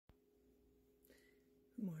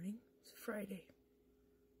Good morning. It's Friday.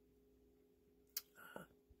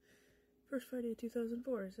 First Friday of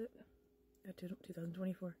 2004, is it?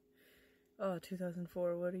 2024. Oh,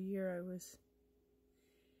 2004. What a year. I was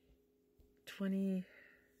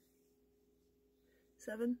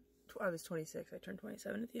 27? I was 26. I turned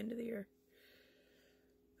 27 at the end of the year.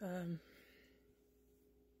 The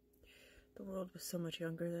world was so much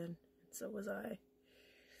younger then, and so was I.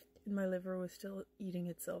 And my liver was still eating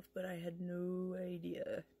itself, but I had no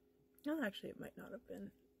idea. No, actually, it might not have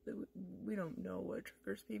been. We don't know what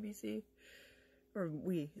triggers PBC. Or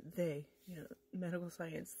they, medical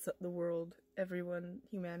science, the world, everyone,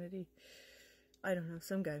 humanity. I don't know,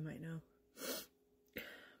 some guy might know.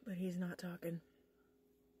 But he's not talking.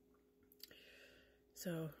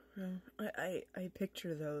 So, I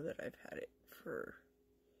picture, though, that I've had it for,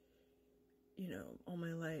 all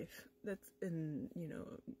my life. That's,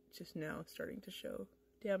 just now starting to show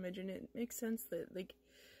damage. And it makes sense that,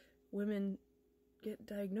 women get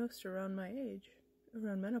diagnosed around my age,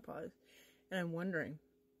 around menopause. And I'm wondering,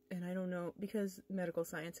 and I don't know, because medical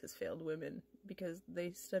science has failed women, because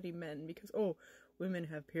they study men, because, women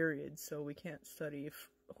have periods, so we can't study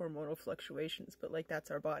hormonal fluctuations, but,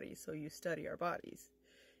 that's our bodies, so you study our bodies.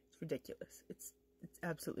 It's ridiculous. It's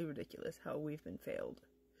absolutely ridiculous how we've been failed.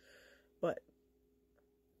 But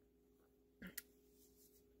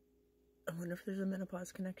I wonder if there's a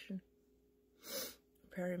menopause connection.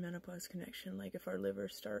 Perimenopause connection, if our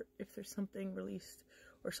livers if there's something released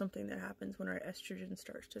or something that happens when our estrogen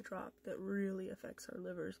starts to drop that really affects our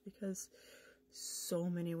livers, because so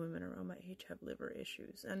many women around my age have liver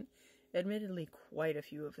issues, and admittedly quite a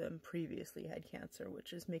few of them previously had cancer,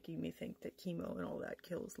 which is making me think that chemo and all that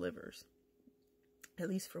kills livers, at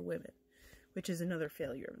least for women, which is another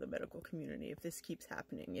failure of the medical community. If this keeps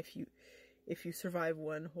happening, if you survive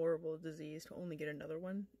one horrible disease to only get another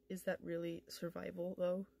one, is that really survival,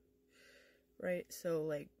 though? Right?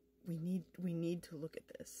 So, we need to look at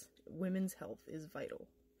this. Women's health is vital.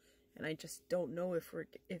 And I just don't know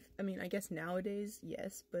I guess nowadays,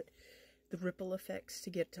 yes, but the ripple effects to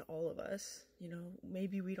get to all of us,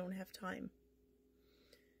 maybe we don't have time.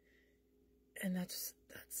 And that's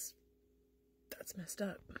messed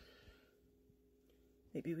up.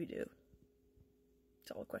 Maybe we do.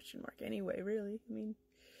 It's all a question mark anyway, really.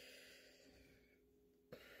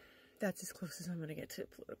 That's as close as I'm going to get to a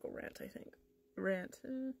political rant, I think.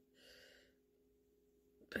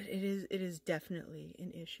 But it is definitely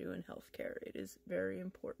an issue in healthcare. It is very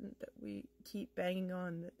important that we keep banging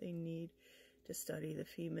on that they need to study the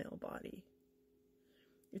female body.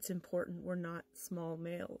 It's important. We're not small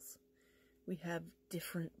males. We have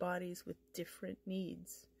different bodies with different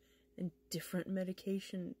needs and different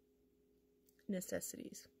medication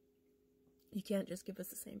necessities. You can't just give us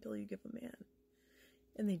the same pill you give a man.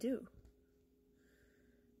 And they do.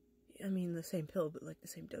 The same pill, but the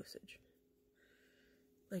same dosage.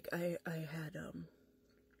 I had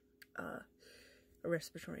a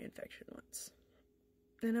respiratory infection once.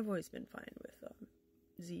 And I've always been fine with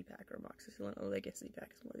Z-Pak or amoxicillin. I guess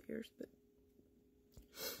Z-Pak is more the years, but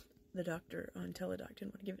the doctor on Teladoc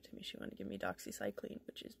didn't want to give it to me. She wanted to give me doxycycline,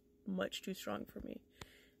 which is much too strong for me.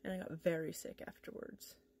 And I got very sick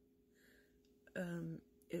afterwards.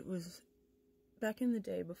 It was back in the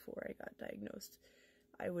day before I got diagnosed.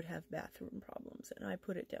 I would have bathroom problems, and I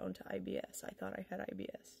put it down to IBS. I thought I had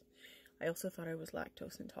IBS. I also thought I was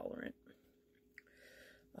lactose intolerant.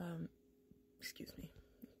 Excuse me,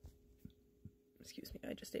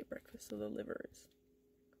 I just ate breakfast, so the liver is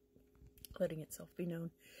letting itself be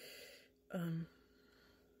known.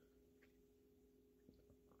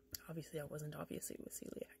 Obviously I wasn't with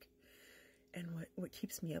celiac. And what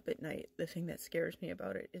keeps me up at night, the thing that scares me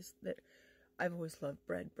about it, is that I've always loved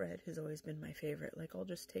bread. Bread has always been my favorite. I'll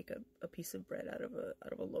just take a piece of bread out of a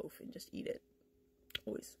loaf and just eat it.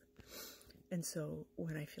 Always. And so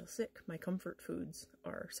when I feel sick, my comfort foods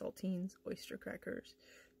are saltines, oyster crackers,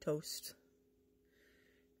 toast.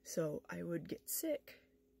 So I would get sick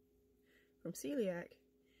from celiac,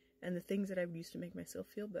 and the things that I used to make myself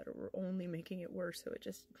feel better were only making it worse. So it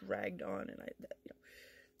just dragged on, and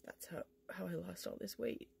that's how I lost all this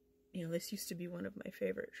weight. This used to be one of my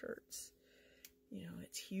favorite shirts.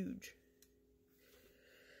 It's huge.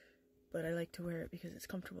 But I like to wear it because it's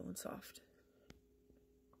comfortable and soft.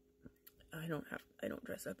 I don't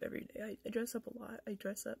dress up every day. I dress up a lot. I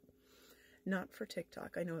dress up not for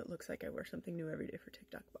TikTok. I know it looks like I wear something new every day for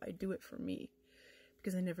TikTok, but I do it for me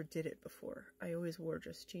because I never did it before. I always wore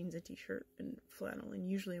just jeans, a t-shirt, and flannel. And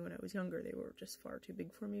usually when I was younger, they were just far too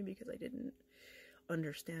big for me because I didn't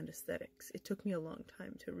understand aesthetics. It took me a long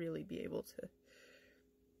time to really be able to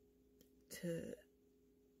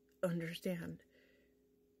understand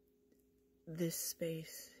this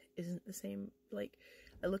space isn't the same. Like,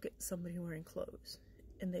 I look at somebody wearing clothes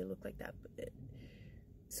and they look like that, but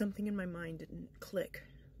something in my mind didn't click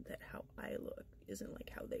that how I look isn't like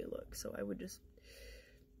how they look. So I would just,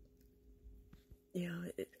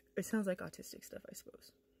 it sounds like autistic stuff, I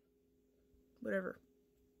suppose. Whatever.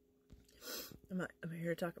 I'm not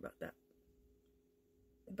here to talk about that.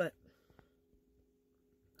 But,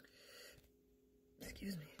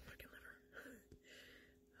 excuse me, freaking liver.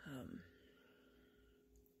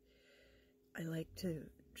 I like to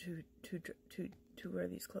wear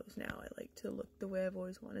these clothes now. I like to look the way I've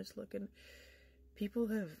always wanted to look, and people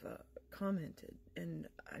have commented. And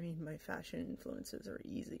I mean, my fashion influences are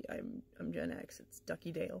easy. I'm Gen X. It's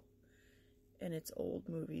Ducky Dale, and it's old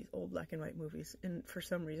movies, old black and white movies. And for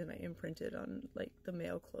some reason, I imprinted on like the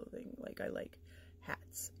male clothing. Like I like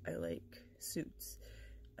hats. I like suits.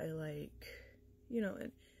 I like,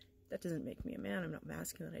 and that doesn't make me a man. I'm not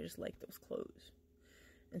masculine. I just like those clothes.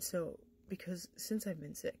 And so, because since I've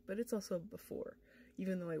been sick, but it's also before,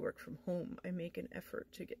 even though I work from home, I make an effort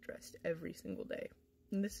to get dressed every single day.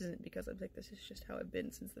 And this isn't because I'm sick, this is just how I've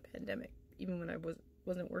been since the pandemic. Even when I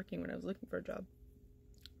wasn't working, when I was looking for a job.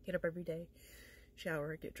 Get up every day,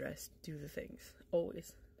 shower, get dressed, do the things.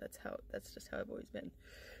 Always. That's just how I've always been.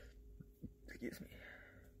 Excuse me.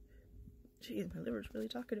 Jeez, my liver's really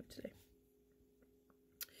talkative today.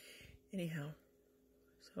 Anyhow,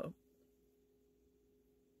 so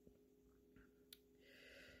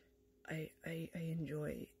I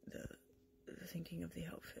enjoy the thinking of the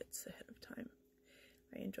outfits ahead of time.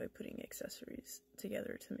 I enjoy putting accessories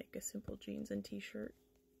together to make a simple jeans and t-shirt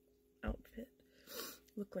outfit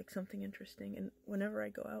look like something interesting. And whenever I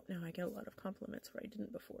go out now, I get a lot of compliments where I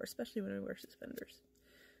didn't before, especially when I wear suspenders.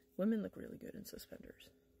 Women look really good in suspenders,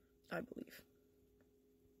 I believe.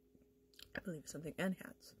 I believe it's something, and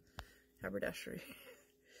hats. Haberdashery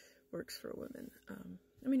works for women.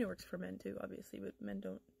 I mean, it works for men too, obviously, but men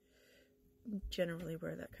don't generally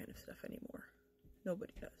wear that kind of stuff anymore.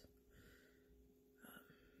 Nobody does.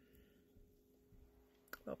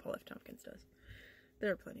 Well, Paul F. Tompkins does.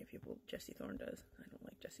 There are plenty of people. Jesse Thorne does. I don't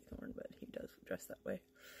like Jesse Thorne, but he does dress that way.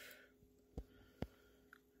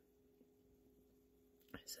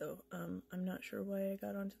 So, I'm not sure why I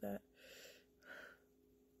got onto that.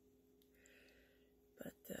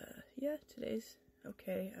 But, yeah, today's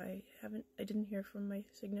okay. I didn't hear from my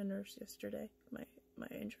Cigna nurse yesterday, my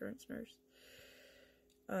insurance nurse.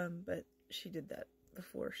 But she did that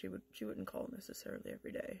before. She wouldn't call necessarily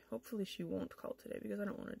every day. Hopefully she won't call today, because I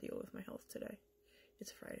don't want to deal with my health today.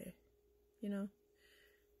 It's Friday,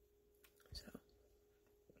 So,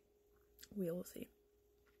 we will see.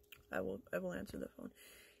 I will answer the phone.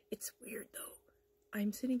 It's weird though.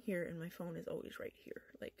 I'm sitting here and my phone is always right here.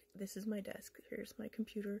 Like, this is my desk. Here's my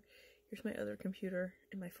computer. Here's my other computer,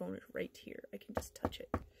 and my phone is right here. I can just touch it.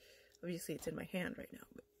 Obviously, it's in my hand right now,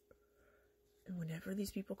 but and whenever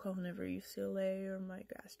these people call, whenever UCLA or my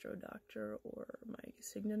gastro doctor or my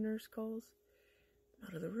Cigna nurse calls, I'm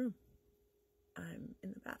out of the room. I'm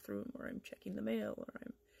in the bathroom, or I'm checking the mail, or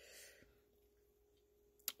I'm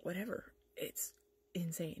whatever. It's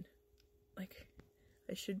insane. Like,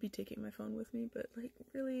 I should be taking my phone with me, but like,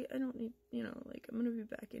 really, I don't need, like, I'm gonna be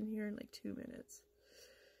back in here in like 2 minutes.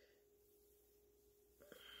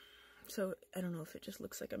 So, I don't know if it just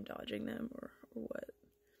looks like I'm dodging them or what.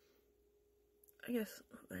 I guess,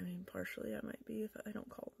 partially I might be if I don't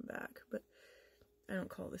call them back, but I don't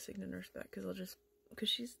call the Cigna nurse back because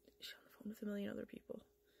she's on the phone with a million other people.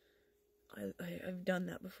 I've done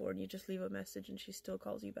that before, and you just leave a message and she still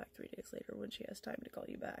calls you back 3 days later when she has time to call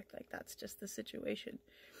you back. Like, that's just the situation.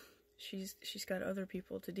 She's got other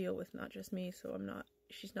people to deal with, not just me, so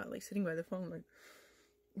she's not like sitting by the phone like,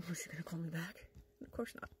 is she gonna call me back? Of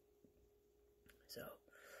course not. So,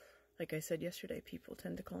 like I said yesterday, people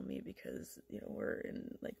tend to call me because, we're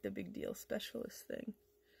in like the big deal specialist thing,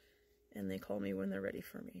 and they call me when they're ready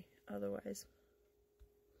for me. Otherwise,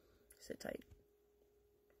 sit tight.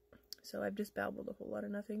 So I've just babbled a whole lot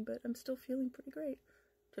of nothing, but I'm still feeling pretty great.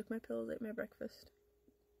 Took my pills, ate my breakfast.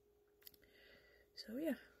 So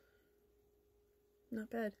yeah, not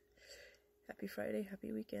bad. Happy Friday,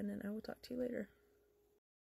 happy weekend, and I will talk to you later.